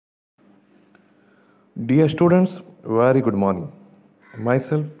Dear students, very good morning.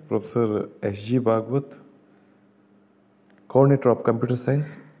 Myself, Professor S.G. Bhagwat, Coordinator of Computer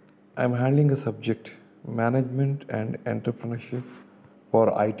Science. I am handling a subject, Management and Entrepreneurship for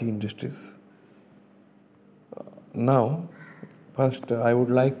IT Industries. Now, first I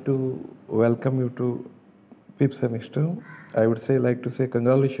would like to welcome you to fifth semester. I would like to say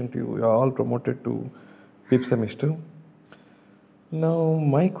congratulations to you. You are all promoted to fifth semester. Now,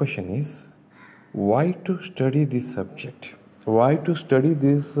 my question is, why to study this subject? Why to study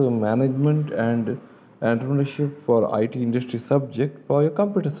this management and entrepreneurship for IT industry subject for your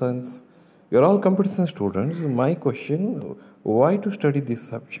computer science? You're all computer science students. My question, why to study this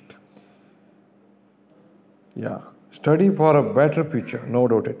subject? Yeah, study for a better future, no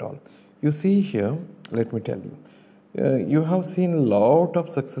doubt at all. You see here, let me tell you, you have seen a lot of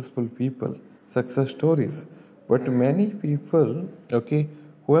successful people, success stories, but many people, okay,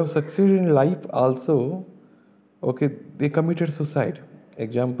 who have succeeded in life also, okay, they committed suicide.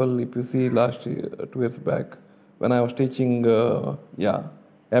 Example, if you see last year, 2 years back, when I was teaching,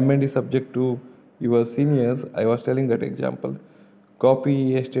 M&D subject to your seniors, I was telling that example.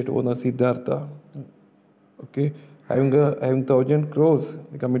 Copy estate owner Siddhartha, okay, having 1,000 crores,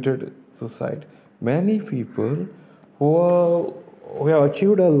 they committed suicide. Many people who have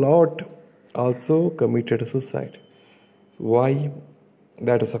achieved a lot also committed suicide. Why?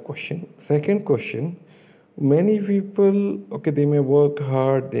 That is a question. Second question, many people, okay, they may work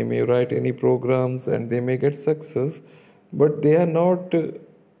hard, they may write any programs and they may get success, but they are not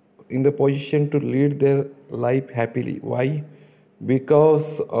in the position to lead their life happily. Why?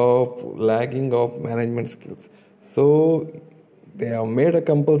 Because of lagging of management skills. So they have made a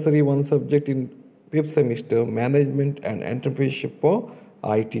compulsory one subject in fifth semester, management and entrepreneurship for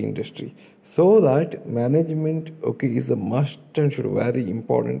IT industry, so that management, okay, is a must and should very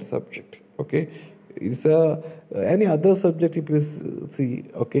important subject. Okay, it's a any other subject if you see,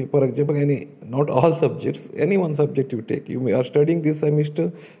 okay, for example, any, not all subjects, any one subject you take, you may are studying this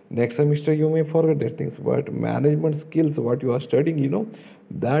semester, next semester you may forget that things, but management skills what you are studying,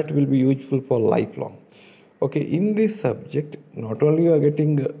 that will be useful for lifelong. Okay, in this subject, not only you are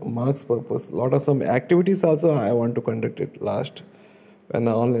getting marks purpose, lot of some activities also I want to conduct it last. When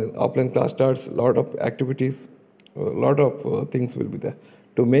offline class starts, lot of activities, lot of things will be there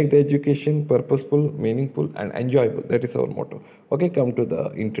to make the education purposeful, meaningful, and enjoyable. That is our motto. Okay, come to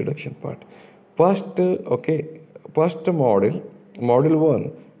the introduction part. First, first module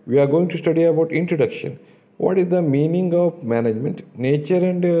 1, we are going to study about introduction. What is the meaning of management, nature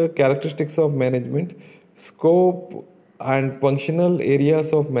and characteristics of management, scope and functional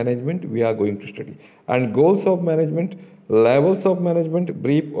areas of management we are going to study, and goals of management, levels of management,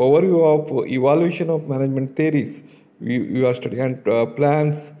 brief overview of evaluation of management theories we are studying, and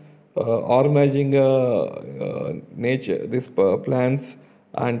plans, organizing nature, these plans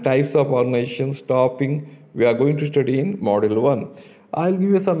and types of organizations, topping we are going to study in module 1. I'll give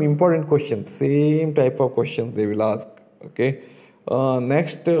you some important questions, same type of questions they will ask. Okay,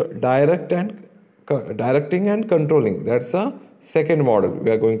 next, directing and controlling, that's a second model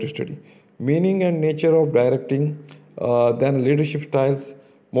we are going to study. Meaning and nature of directing, then leadership styles,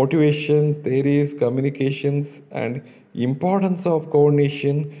 motivation, theories, communications, and importance of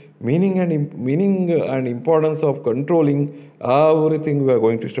coordination, meaning and importance of controlling, everything we are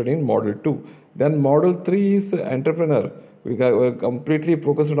going to study in model 2. Then model 3 is entrepreneur. We're completely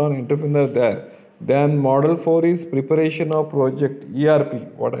focused on entrepreneur there. Then model 4 is preparation of project,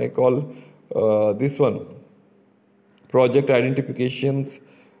 ERP, what I call this one, project identifications.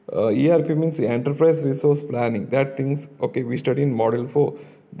 ERP means enterprise resource planning. That things, okay, we study in model 4.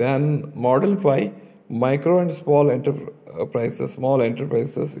 Then model 5, micro and small enterprises, small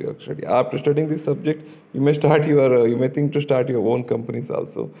enterprises you study. After studying this subject, you may start you may think to start your own companies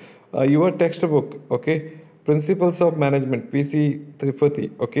also. Your textbook, okay, Principles of Management, PC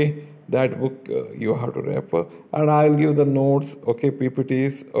Tripathi, okay, that book you have to refer, and I'll give the notes, okay,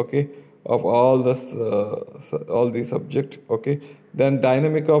 PPTs, okay, of all the subject. Okay, then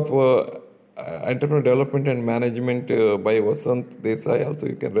dynamic of entrepreneur development and management by Vasant Desai also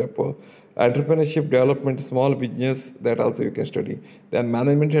you can refer. Entrepreneurship development, small business, that also you can study. Then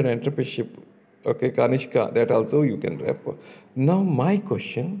management and entrepreneurship, okay, Kanishka, that also you can refer. Now my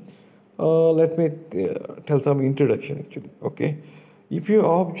question, let me tell some introduction actually. Okay, if you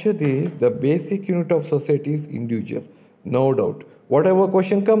observe this, the basic unit of society is individual, no doubt. Whatever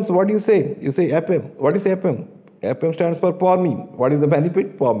question comes, what do you say? You say FM. What is FM? FM stands for me. What is the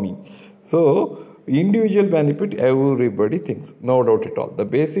benefit? For me. So, individual benefit, everybody thinks. No doubt at all. The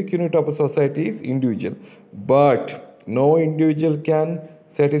basic unit of a society is individual. But no individual can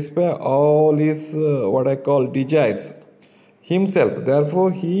satisfy all his what I call desires himself.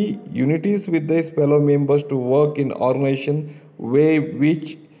 Therefore, he unites with his fellow members to work in organization way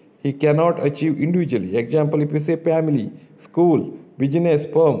which he cannot achieve individually. Example, if you say family, school, business,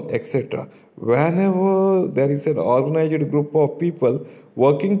 firm, etc. Whenever there is an organized group of people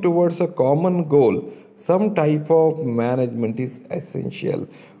working towards a common goal, some type of management is essential.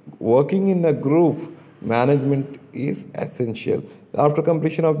 Working in a group, management is essential. After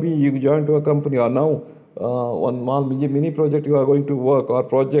completion of B, you join to a company, or now one small mini project you are going to work, or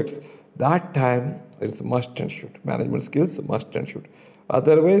projects. That time it's must and should. Management skills must and should.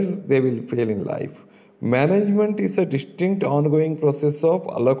 Otherwise, they will fail in life. Management is a distinct ongoing process of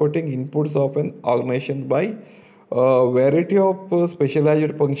allocating inputs of an organization by a variety of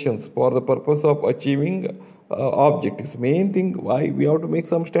specialized functions for the purpose of achieving objectives. Main thing why we have to make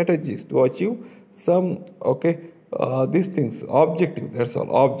some strategies to achieve some these things objective. That's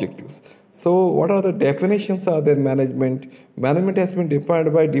all objectives. So, what are the definitions of their management? Management has been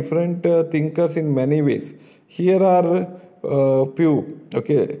defined by different thinkers in many ways. Here are few.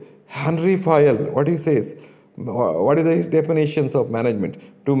 Okay, Henry Fayol, what he says. What is his definitions of management?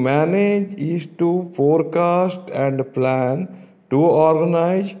 To manage is to forecast and plan, to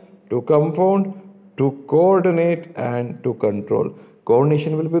organize, to compound, to coordinate, and to control.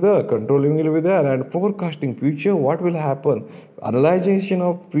 Coordination will be there, controlling will be there, and forecasting future, what will happen. Analyzation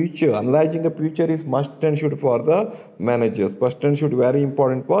of future, analyzing the future is must and should for the managers. Must and should very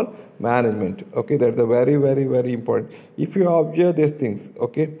important for management. Okay, that's a very important. If you observe these things,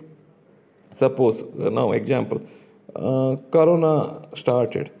 okay, suppose now example, Corona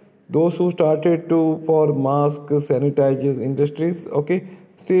started. Those who started to for masks, sanitizers, industries, okay,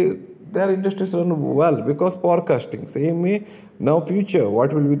 still their industries run well because forecasting. Same way now future,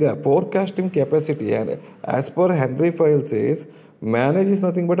 what will be the forecasting capacity? And as per Henry Fayol says, manage is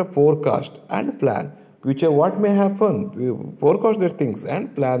nothing but a forecast and plan. Future, what may happen? We forecast that things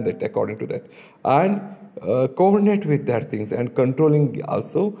and plan that according to that, and coordinate with that things, and controlling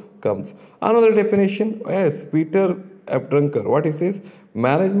also comes. Another definition, yes, Peter F. Drucker, what he says,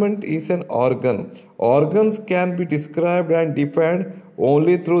 management is an organ. Organs can be described and defined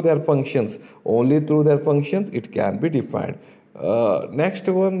only through their functions. Only through their functions it can be defined. Next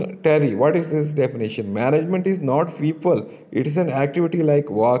one, Terry, what is this definition? Management is not people. It is an activity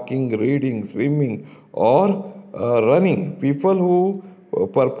like walking, reading, swimming, or running. People who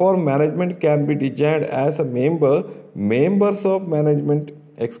perform management can be designed as a members of management,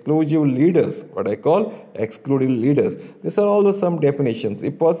 exclusive leaders, what I call exclusive leaders. These are all the some definitions.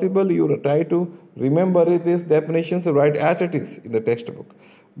 If possible, you try to remember these definitions, write as it is in the textbook.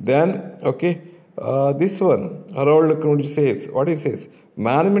 Then, okay, this one, Harold Kuhn says, what he says,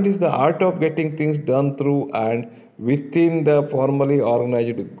 management is the art of getting things done through and within the formally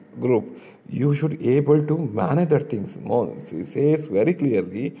organized group. You should able to manage the things. He says very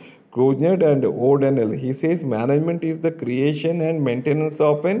clearly, Krugner and O'Donnell, he says management is the creation and maintenance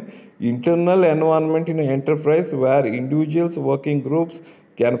of an internal environment in an enterprise where individuals, working groups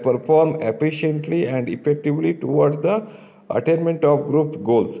can perform efficiently and effectively towards the attainment of group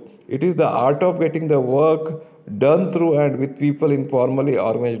goals. It is the art of getting the work done through and with people in formally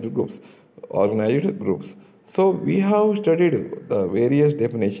organized groups. So we have studied the various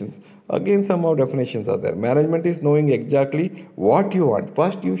definitions. Again, some more definitions are there. Management is knowing exactly what you want.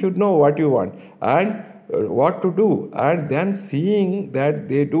 First, you should know what you want and what to do, and then seeing that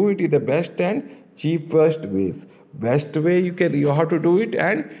they do it in the best and cheapest ways. Best way you have to do it,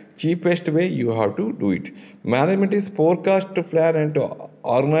 and cheapest way you have to do it. Management is forecast to plan and to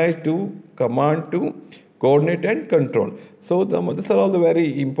organize to command to coordinate and control. So these are all the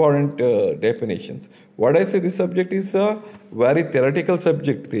very important definitions. What I say, this subject is a very theoretical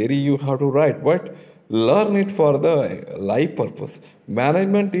subject. Theory you have to write, but learn it for the life purpose.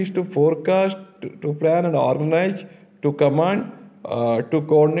 Management is to forecast, to plan and organize, to command, to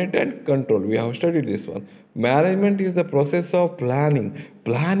coordinate and control. We have studied this one. Management is the process of planning.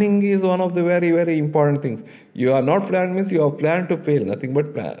 Planning is one of the very important things. You are not planned means you have planned to fail. Nothing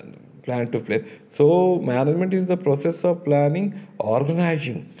but plan to fail. So management is the process of planning,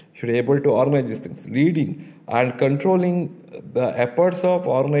 organizing. Should be able to organize these things, leading and controlling the efforts of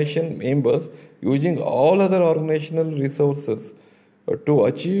organization members using all other organizational resources to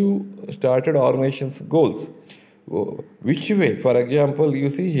achieve started organization's goals. Which way? For example, you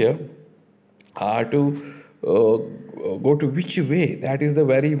see here to go to which way. That is the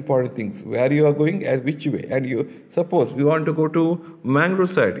very important things. Where you are going as which way. And you suppose you want to go to Mangalore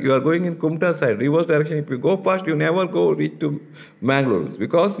side, you are going in Kumta side, reverse direction. If you go fast, you never go reach to Mangalore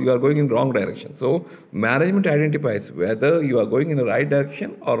because you are going in wrong direction. So management identifies whether you are going in the right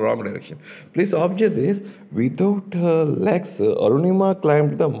direction or wrong direction. Please observe this. Without legs, Arunima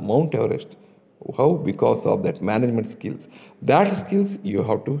climbed the Mount Everest. How? Because of that management skills. That skills you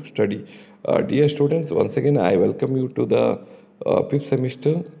have to study. Dear students, once again, I welcome you to the fifth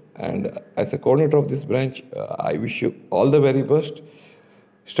semester. And as a coordinator of this branch, I wish you all the very best.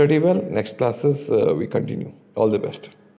 Study well. Next classes, we continue. All the best.